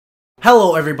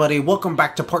Hello everybody, welcome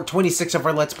back to part 26 of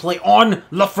our Let's Play on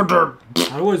Left 4 Dead.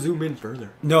 How do I zoom in further?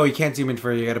 No, you can't zoom in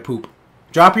further, you gotta poop.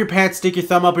 Drop your pants, stick your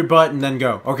thumb up your butt, and then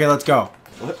go. Okay, let's go.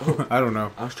 What? Oh, I don't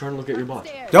know. I was trying to look at your butt.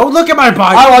 Don't look at my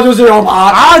butt! I want to see your butt!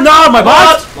 Ah, no, my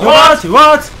butt!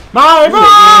 What? My I'm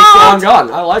butt!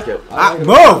 gone. I like it.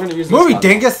 Move you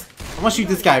dingus! I'm gonna shoot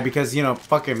this guy because, you know,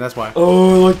 fuck him, that's why.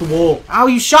 Oh, I like the wall. Oh,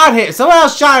 you shot him! Someone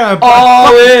else shot him!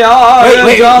 Oh, Wait,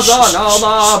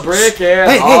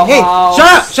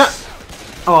 shut up!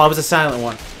 Oh, I was a silent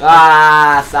one.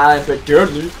 Ah, silent but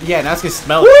deadly. Yeah, now it's gonna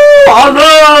smell Woo! it. I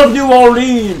love New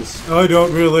Orleans! I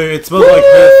don't really, it smells like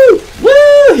this.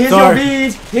 Woo! Here's Sorry. your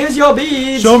beads! Here's your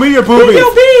beads! Show me your Here's boobies!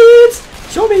 your beads!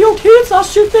 Show me your tits, I'll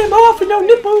shoot them off with no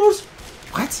nipples!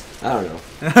 What? I don't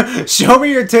know. Show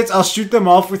me your tits, I'll shoot them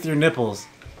off with your nipples.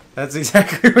 That's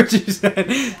exactly what you said.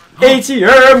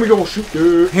 ATM, we gonna shoot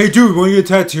you. Hey dude, wanna get a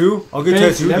tattoo? I'll get a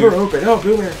tattoo with never you. open. Oh,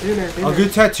 boomer. I'll get a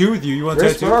tattoo with you. You want a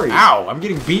Where's tattoo? Ferrari? Ow, I'm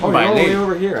getting beaten by a all the way lady.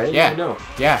 over here. I didn't even know.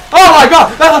 Yeah. Oh my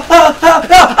god!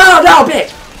 Oh, no,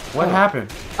 bitch! What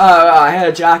happened? I had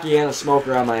a jockey and a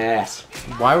smoker on my ass.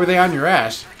 Why were they on your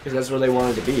ass? Because that's where they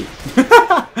wanted to be.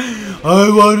 I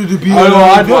wanted to be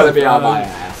I'd want to be on my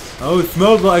ass. Oh, it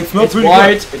smelled pretty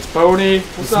white, good. it's bony. It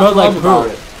smelled like poo.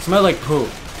 It smelled like poo.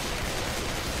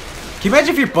 Can you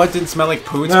imagine if your butt didn't smell like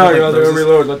poo? It smelled like they're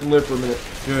reload. Let them live for a minute.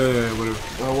 Yeah, whatever.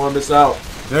 I don't want to miss out.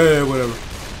 Yeah, whatever.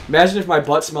 Imagine if my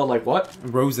butt smelled like what?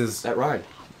 Roses. That ride.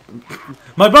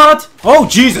 My butt! Oh,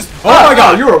 Jesus! Oh my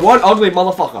god! You're one ugly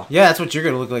motherfucker. Yeah, that's what you're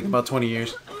gonna look like in about 20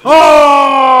 years.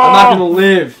 Oh! I'm not gonna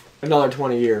live another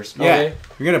 20 years. Okay? Yeah.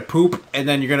 You're gonna poop, and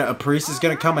then a priest is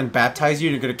gonna come and baptize you,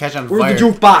 and you're gonna catch on fire. Where's the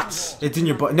jukebox? It's in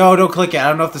your butt. No, don't click it. I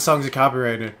don't know if the songs are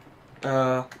copyrighted.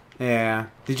 Yeah.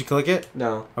 Did you click it?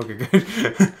 No. Okay,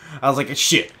 good. I was like,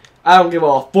 shit. I don't give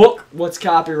a fuck what's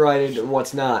copyrighted and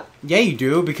what's not. Yeah, you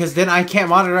do, because then I can't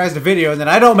monetize the video, and then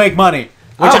I don't make money.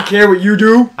 I don't care what you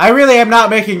do. I really am not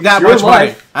making that It's much your money.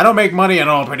 life. I don't make money at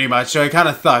all, pretty much, so it kind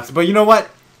of sucks. But you know what?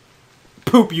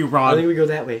 Poop you, Ron. I think we go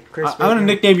that way. Chris, I'm gonna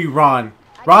nickname you Ron.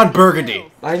 Ron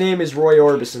Burgundy. My name is Roy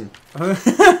Orbison.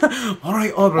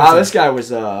 Alright, Orbison. Wow, this guy was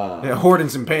yeah, hoarding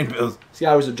some pain pills. This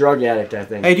guy was a drug addict, I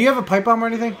think. Hey, do you have a pipe bomb or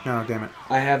anything? No, damn it.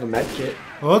 I have a med kit.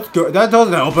 Well, that's good. That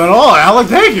doesn't help at all, Alec.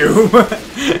 Thank you.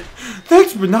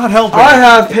 Thanks for not helping. I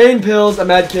have pain pills, a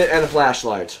med kit, and a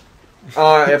flashlight.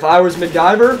 If I was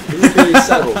MacGyver, it would be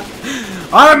settled.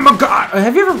 I'm MacGyver.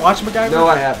 Have you ever watched MacGyver? No,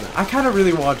 I haven't. I kind of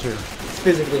really want to. It's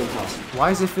physically impossible.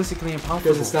 Why is it physically impossible?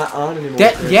 Because it's not on anymore.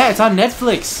 Yeah, it's on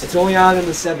Netflix. It's only on in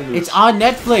the 70s. It's on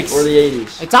Netflix. Or the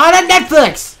 80s. It's on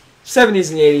Netflix. 70s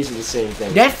and the 80s are the same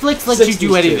thing. Netflix lets you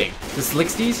do anything. Too. The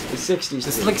Slicksties? The 60s.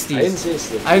 The Slicksties. I didn't say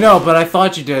Slicksties. I know, but I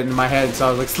thought you did in my head, so I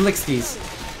was like, Slicksties.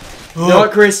 You know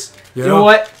what, Chris? Yeah. You know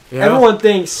what? Yeah. Everyone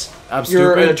thinks I'm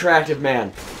you're stupid. an attractive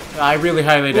man. I really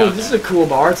highly Oh, doubt this is a cool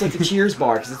bar. It's like the Cheers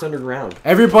bar because it's underground.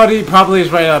 Everybody probably is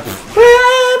right up.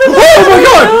 Oh my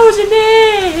God! Knows your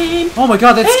name. Oh my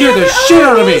god, that scared the shit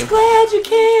out of me. Glad you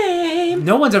came.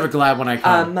 No one's ever glad when I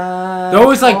come. They're They're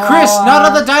always like, Chris, not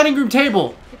on the dining room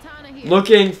table.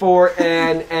 Looking for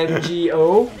an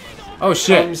NGO. Oh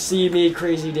shit. Come see me,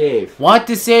 Crazy Dave. Want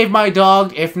to save my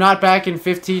dog? If not back in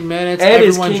 15 minutes, Ed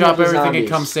is everyone king drop of the everything and zombies.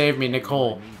 come save me,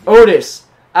 Nicole. Otis,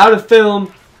 out of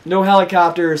film, no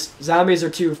helicopters, zombies are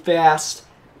too fast.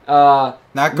 Not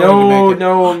going to make it.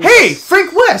 No. Hey,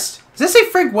 Frank West. Does that say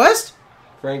Frank West?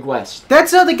 Frank West.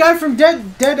 That's the guy from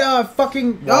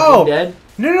fucking. Walking Dead?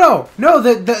 No,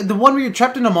 the one where you're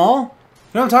trapped in a mall.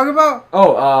 You know what I'm talking about?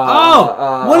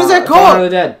 Oh, what is that Dawn called? of the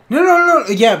Dead. No.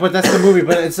 Yeah, but that's the movie.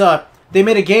 But it's they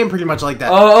made a game pretty much like that.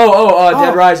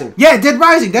 Dead Rising. Yeah, Dead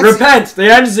Rising. That's Repent. The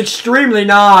end is extremely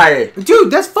nigh.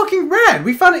 Dude, that's fucking rad.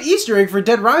 We found an Easter egg for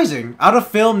Dead Rising. Out of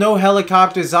film, no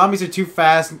helicopters, zombies are too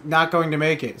fast, not going to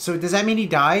make it. So does that mean he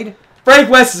died? Frank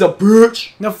West is a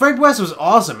bitch. No, Frank West was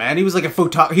awesome, man. He was like a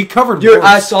photographer. He covered Dude, wars.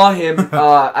 I saw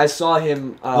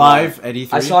him live at E3.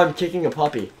 I saw him kicking a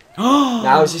puppy.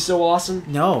 Now is he so awesome?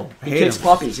 No, He kicks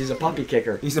puppies. He's a puppy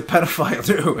kicker. He's a pedophile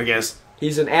too, I guess.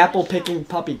 He's an apple picking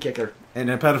puppy kicker. And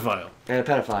a pedophile. And a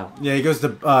pedophile. Yeah, he goes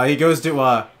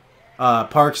to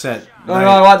parks at No,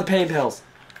 I want the pain pills.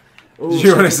 Ooh, you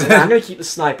know what I said? I'm gonna keep the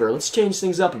sniper. Let's change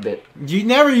things up a bit. You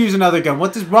never use another gun.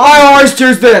 What is wrong? I always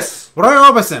choose this. Roy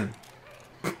Orbison.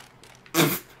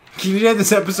 Can you end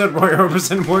this episode, Roy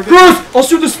Orbison, Morgan? Chris, I'll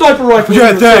shoot the sniper rifle.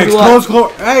 Yeah, thanks. Close.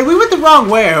 Hey, we went the wrong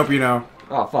way. I hope you know.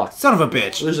 Oh fuck. Son of a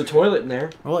bitch. Well, there's a toilet in there.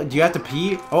 Well, do you have to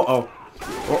pee? Oh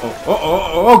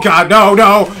god,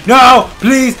 no,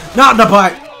 please, not in the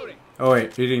butt. Oh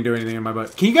wait, he didn't do anything in my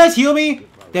butt. Can you guys heal me?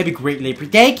 That'd be greatly.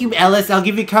 Thank you, Ellis. I'll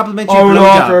give you a complimentary Oh no,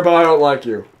 blowjob. but I don't like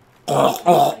you.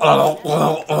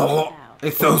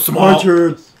 It's so small. My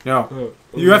turn. No.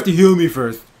 You have to heal me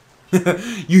first.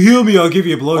 You heal me, I'll give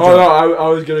you a blowjob. Oh no, I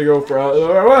was gonna go for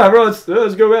whatever.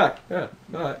 Let's go back. Yeah.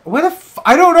 All right. Where the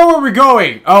I don't know where we're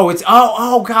going. Oh, it's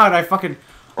oh god, I fucking.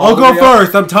 I'll go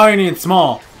first. I'm tiny and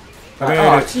small.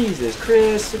 Oh Jesus,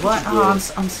 Chris. What? Oh,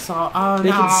 I'm sorry. Oh, they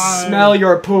can smell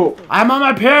your poop. I'm on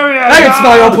my period. They can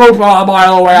smell your poop a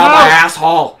mile away out my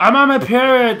asshole. I'm on my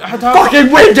period.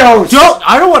 Fucking windows.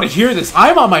 I don't want to hear this.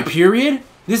 I'm on my period.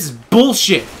 This is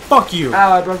bullshit. Fuck you.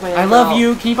 Ow, I broke my I love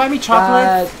you. Can you buy me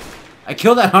chocolates? I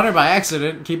killed that hunter by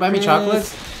accident. Can you buy me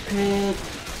chocolates?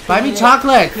 Buy me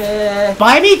chocolate.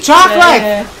 Buy me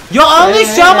chocolate. You'll only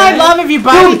show my love if you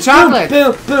buy me chocolate.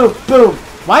 Boom, boom, boom.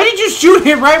 Why did you shoot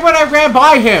him right when I ran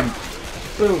by him?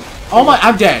 Boom. Oh my!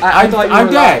 I'm dead. I thought you I'm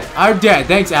were dead. alive. I'm dead.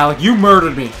 Thanks, Alec. You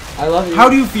murdered me. I love you. How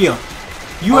do you feel?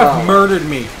 You have murdered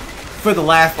me for the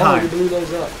last time. Oh, you blew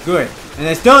those up. Good. And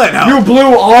I still didn't know. You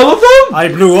blew all of them? I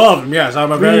blew all of them. Yes,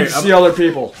 I'm a We very. need to see other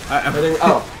people.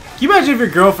 Can you imagine if your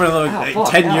girlfriend, like,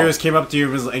 fuck, 10 years, came up to you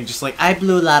and was like, just like, I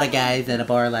blew a lot of guys at a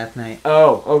bar last night.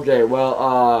 Oh, okay.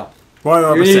 Well, Roy you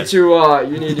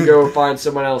Orbison. need to go find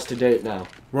someone else to date now.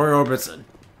 Roy Orbison.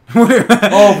 Oh,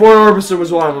 if Roy Orbison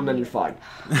was one of them, then you're fine.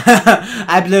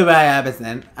 I blew Roy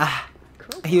Orbison.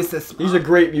 He was this. He's a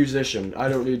great musician. I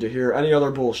don't need to hear any other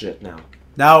bullshit now.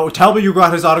 Now, tell me you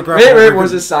got his autograph. Wait, what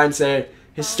does this sign say?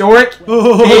 Historic,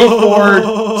 paid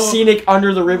for, scenic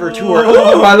under the river tour.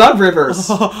 Ooh, I love rivers.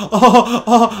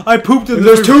 I pooped in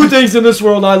There's two things in this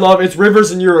world I love. It's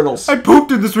rivers and urinals. I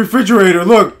pooped in this refrigerator,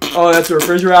 look. Oh, that's a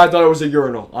refrigerator? I thought it was a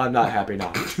urinal. I'm not happy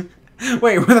now.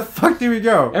 Wait, where the fuck did we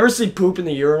go? Ever see poop in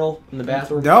the urinal in the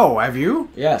bathroom? No, have you?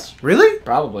 Yes. Really?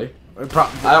 Probably. I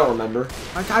don't remember.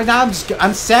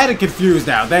 I'm sad and confused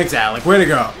now. Thanks, Alec. Way to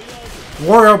go.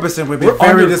 Roy Orbison would be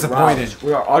very disappointed.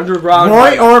 We are underground.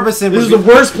 Roy Orbison. This is the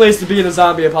worst place to be in a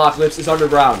zombie apocalypse. Is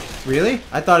underground. Really?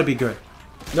 I thought it'd be good.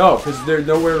 No, because there's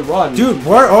nowhere to run. Dude,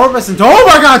 Roy Orbison. Oh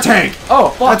my God, tank! Oh,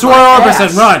 fuck. That's Roy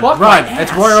Orbison. Run.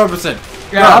 It's Roy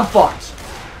Orbison. Yeah, I'm fucked.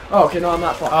 Oh, okay, no, I'm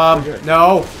not fucked.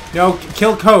 No,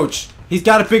 kill Coach. He's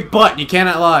got a big butt. You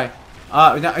cannot lie.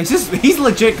 No, he's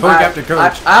legit going after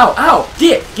Coach. Ow,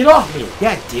 Dick, get off me.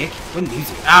 Yeah, Dick. What are you doing?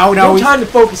 Ow, no. No time to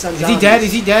focus on zombies.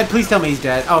 Is he dead? Please tell me he's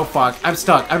dead. Oh, fuck. I'm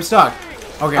stuck.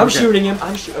 Okay, I'm shooting him.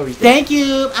 Oh, he's dead. Thank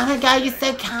you. Oh my God, you're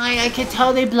so kind. I could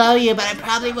totally blow you, but I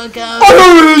probably won't go. I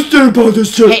don't understand about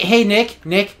this shit. Hey, Nick,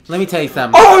 let me tell you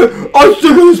something. I'm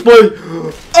sick of this place.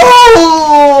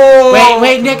 Oh!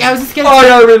 Wait, Nick, I was just gonna. Oh,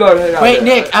 yeah, reload. Wait,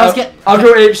 Nick, I'll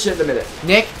go ape shit in a minute.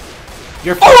 Nick,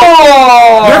 you're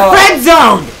friend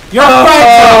zoned. You're friend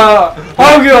zoned.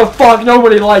 I don't give a fuck.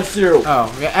 Nobody likes you.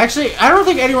 Oh, yeah. Actually, I don't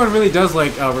think anyone really does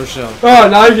like Rochelle. Oh,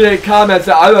 now you're getting comments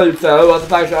that I like Rochelle. What's the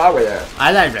fact that over there?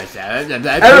 I like Rochelle.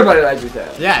 Everybody likes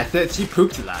Rochelle. Yeah, she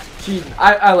poops a lot.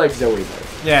 I like Zoe though.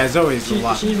 Yeah, Zoe's a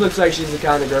lot. She looks like she's the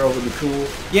kind of girl who'd be cool.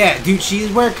 Yeah, dude,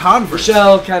 she's wearing Converse.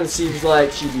 Rochelle kind of seems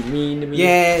like she'd be mean to me.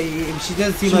 Yeah, she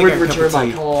does seem like she wouldn't return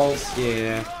my calls.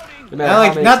 Yeah.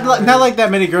 Not like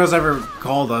that many girls ever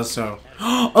called us, so.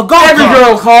 Every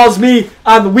girl calls me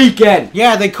on the weekend.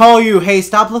 Yeah, they call you, hey,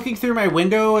 stop looking through my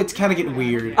window. It's kind of getting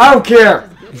weird. I don't care.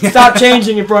 Stop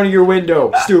changing in front of your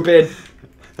window, stupid.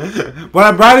 But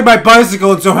I'm riding my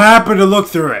bicycle and so happen to look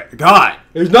through it. God.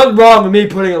 There's nothing wrong with me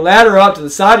putting a ladder up to the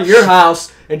side of your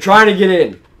house and trying to get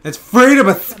in. It's freedom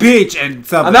of speech and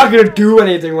something. I'm not going to do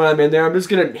anything when I'm in there. I'm just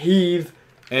going to heave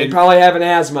and probably have an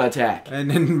asthma attack.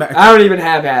 And then I don't even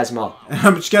have asthma.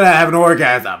 I'm just going to have an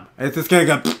orgasm. It's just going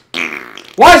to go...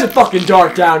 Why is it fucking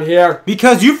dark down here?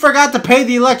 Because you forgot to pay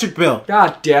the electric bill.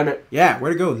 God damn it. Yeah,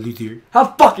 where to go, loser? How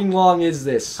fucking long is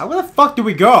this? How the fuck do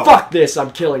we go? Fuck this,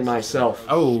 I'm killing myself.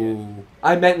 Oh.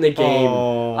 I meant in the game.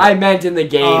 Oh. I meant in the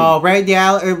game. Oh, right,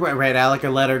 Alec, a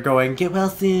letter going, get well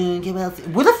soon, get well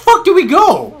soon. Where the fuck do we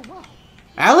go?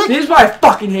 Alec? This is why I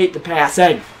fucking hate the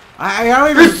passing. I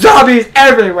don't even... There's zombies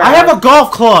everywhere. I have a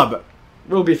golf club.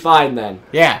 We'll be fine then.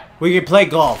 Yeah, we can play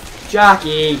golf.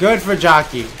 Jockey. Good for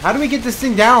Jockey. How do we get this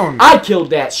thing down? I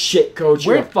killed that shit, Coach.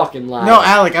 You're a fucking liar. No,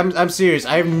 Alec, I'm serious.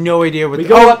 I have no idea what... We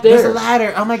go up there. There's a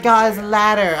ladder. Oh my God, there's a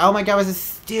ladder. Oh my God, this is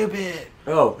stupid.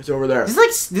 Oh, it's over there.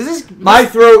 This is... My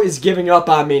throat is giving up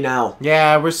on me now.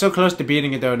 Yeah, we're so close to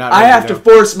beating it though. I have to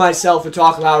force myself to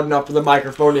talk loud enough for the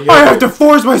microphone to hear. I have to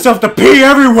force myself to pee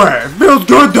everywhere. It feels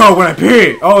good though when I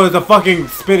pee. Oh, there's a fucking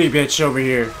spitty bitch over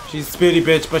here. She's a spitty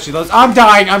bitch, but she loves... I'm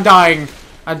dying.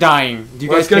 Do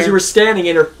you guys because you were standing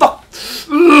in her... Fuck.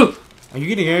 Are you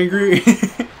getting angry?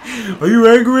 Are you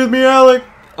angry with me, Alec?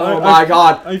 Oh my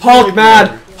God. Hulk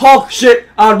mad. Hulk shit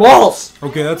on walls.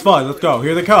 Okay, that's fine. Let's go.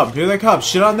 Here they come.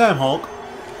 Shit on them, Hulk.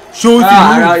 Show us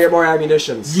I gotta get more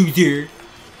ammunitions. You dear.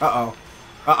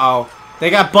 Uh-oh. They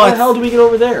got How butts. the hell do we get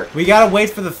over there? We gotta wait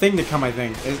for the thing to come, I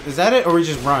think. Is that it, or we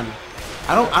just run?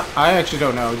 I actually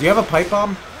don't know. Do you have a pipe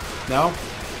bomb? No?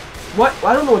 What?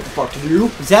 I don't know what the fuck to do.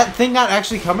 Is that thing not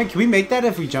actually coming? Can we make that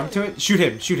if we jump to it? Shoot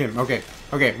him. Shoot him. Okay.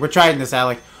 Okay, we're trying this,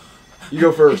 Alec. You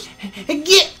go first.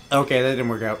 Get. Okay, that didn't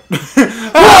work out.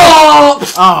 Oh!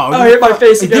 Oh, I hit my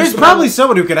face against there's the probably metal.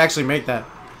 someone who could actually make that.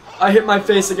 I hit my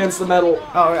face against the metal.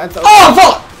 Oh, Oh,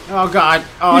 fuck! Oh, God.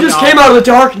 Oh, You just no. came out of the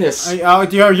darkness.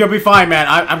 You'll be fine, man.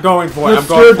 I'm going for it. You I'm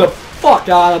going scared for the it. fuck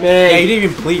out of me. Yeah, you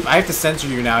didn't even bleep. I have to censor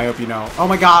you now, I hope you know. Oh,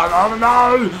 my God. Oh,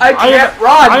 no. I can't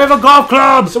run. I have a golf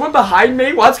club. Someone behind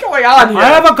me? What's going on here? I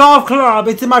have a golf club.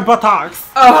 It's in my buttocks.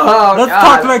 Oh, Let's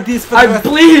God. talk like this for the I'm rest.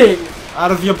 bleeding.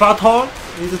 Out of your butthole?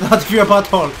 Is it out of your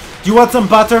butthole? Do you want some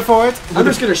butter for it? I'm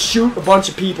just gonna shoot a bunch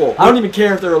of people. I don't even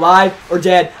care if they're alive or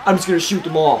dead. I'm just gonna shoot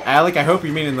them all. Alec, I hope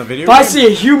you mean in the video If I game. see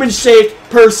a human-shaped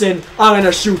person, I'm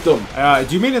gonna shoot them.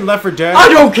 Do you mean in Left 4 Dead? I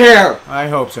don't care. I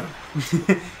hope so.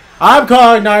 I'm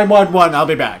calling 911. I'll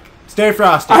be back. Stay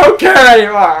frosty. I don't care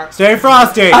anymore. Stay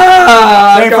frosty.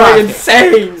 Ah, Stay I'm going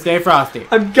frosty. insane. Stay frosty.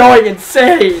 I'm going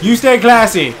insane. You stay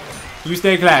classy. You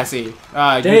stay classy.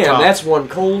 Damn, that's one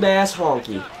cold-ass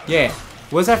honky. Yeah.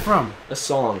 What's that from? A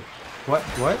song. What?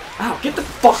 What? Ow, get the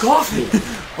fuck off me.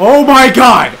 Oh my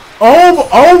God!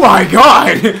 Oh my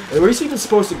God! Are we even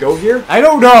supposed to go here? I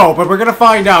don't know, but we're gonna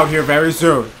find out here very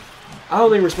soon. I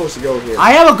don't think we're supposed to go here.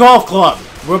 I have a golf club.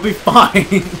 We'll be fine.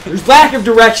 There's lack of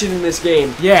direction in this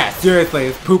game. Yeah, seriously,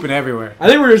 it's pooping everywhere. I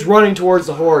think we're just running towards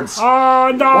the hordes.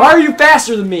 Oh no! Why are you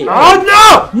faster than me?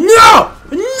 Oh no! No!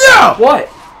 No! What?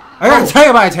 I gotta tell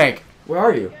you my tank. Where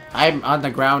are you? I'm on the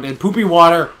ground in poopy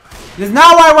water. This is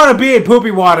not where I want to be in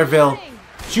poopy waterville.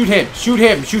 Shoot him! Shoot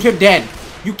him! Shoot him dead!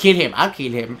 You kill him! I'll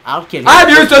kill him! I'll kill him! I'm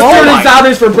used to Oh shooting my-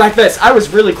 zombies for breakfast. I was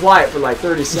really quiet for like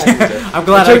 30 seconds. There. I'm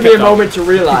glad it I took me a kept up. moment to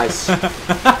realize.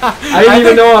 I didn't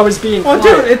even know I was being Oh, quiet.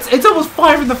 dude, it's almost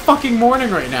 5 in the fucking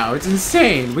morning right now. It's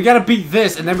insane. We gotta beat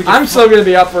this, and then we can. I'm still gonna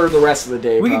be up for the rest of the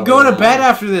day. We can probably. go to bed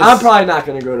after this. I'm probably not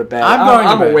gonna go to bed. I'm going to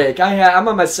I'm bed. awake. I'm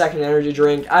on my second energy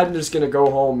drink. I'm just gonna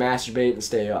go home, masturbate, and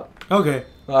stay up. Okay.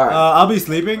 All right. I'll be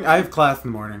sleeping. I have class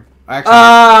in the morning.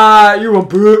 Actually. You a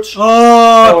bitch.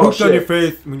 I Oh, pooped on shit. your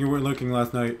face when you weren't looking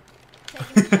last night.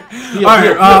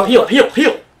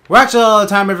 Heal. We're actually all out of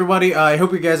time, everybody. I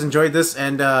hope you guys enjoyed this,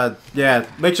 and yeah,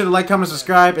 make sure to like, comment,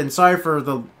 subscribe, and sorry for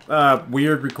the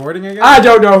weird recording, I guess. I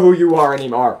don't know who you are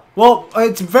anymore. Well,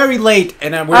 it's very late,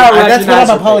 and I don't that's what recognize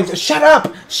I'm your apologizing. Shut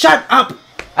up! Shut up!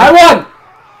 I won.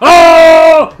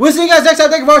 Oh! We'll see you guys next time.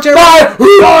 Thank you for watching. Bye.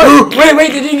 Bye.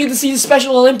 Wait, they didn't get to see the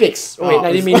Special Olympics. Oh, wait, Oh,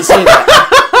 I didn't mean to say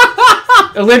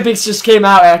that. Olympics just came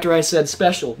out after I said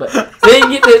special, but they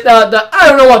didn't get the I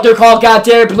don't know what they're called,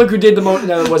 goddamn it, but look who did the most.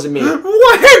 No, it wasn't me.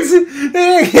 What? They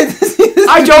didn't get to see this.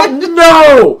 I don't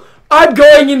know! I'm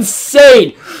going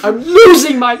insane! I'm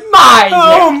losing my mind!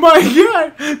 Oh my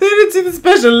God! They didn't see the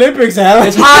Special Olympics,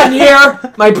 Alex. It's hot in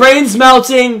here, my brain's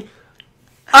melting.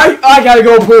 I gotta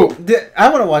go poop. I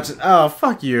want to watch it. Oh,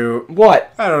 fuck you.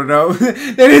 What? I don't know.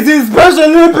 They didn't see the Special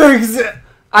Olympics.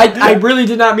 I really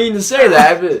did not mean to say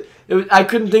that. I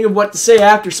couldn't think of what to say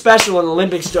after special and the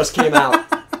Olympics just came out.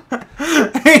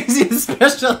 They didn't see the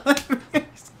Special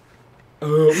Olympics.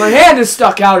 My hand is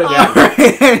stuck out again.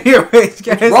 Alright, anyways,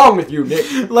 guys. What's wrong with you,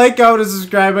 Nick? Like, comment, and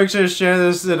subscribe. Make sure to share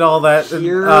this and all that.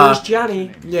 Here's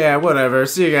Johnny. Yeah, whatever.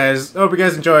 See you guys. Hope you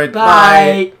guys enjoyed.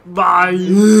 Bye. Bye.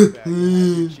 We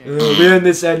end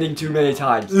this ending too many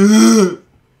times.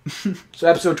 So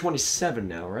episode 27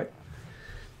 now, right?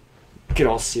 Get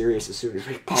all serious as soon as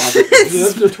we pause it.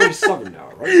 Episode 27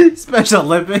 now, right? Special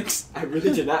Olympics. I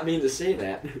really did not mean to say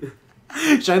that.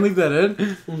 Should I leave that in?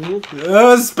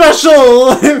 Mm-hmm.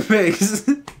 Special Olympics.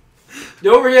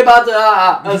 Don't forget about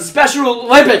the Special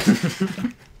Olympics.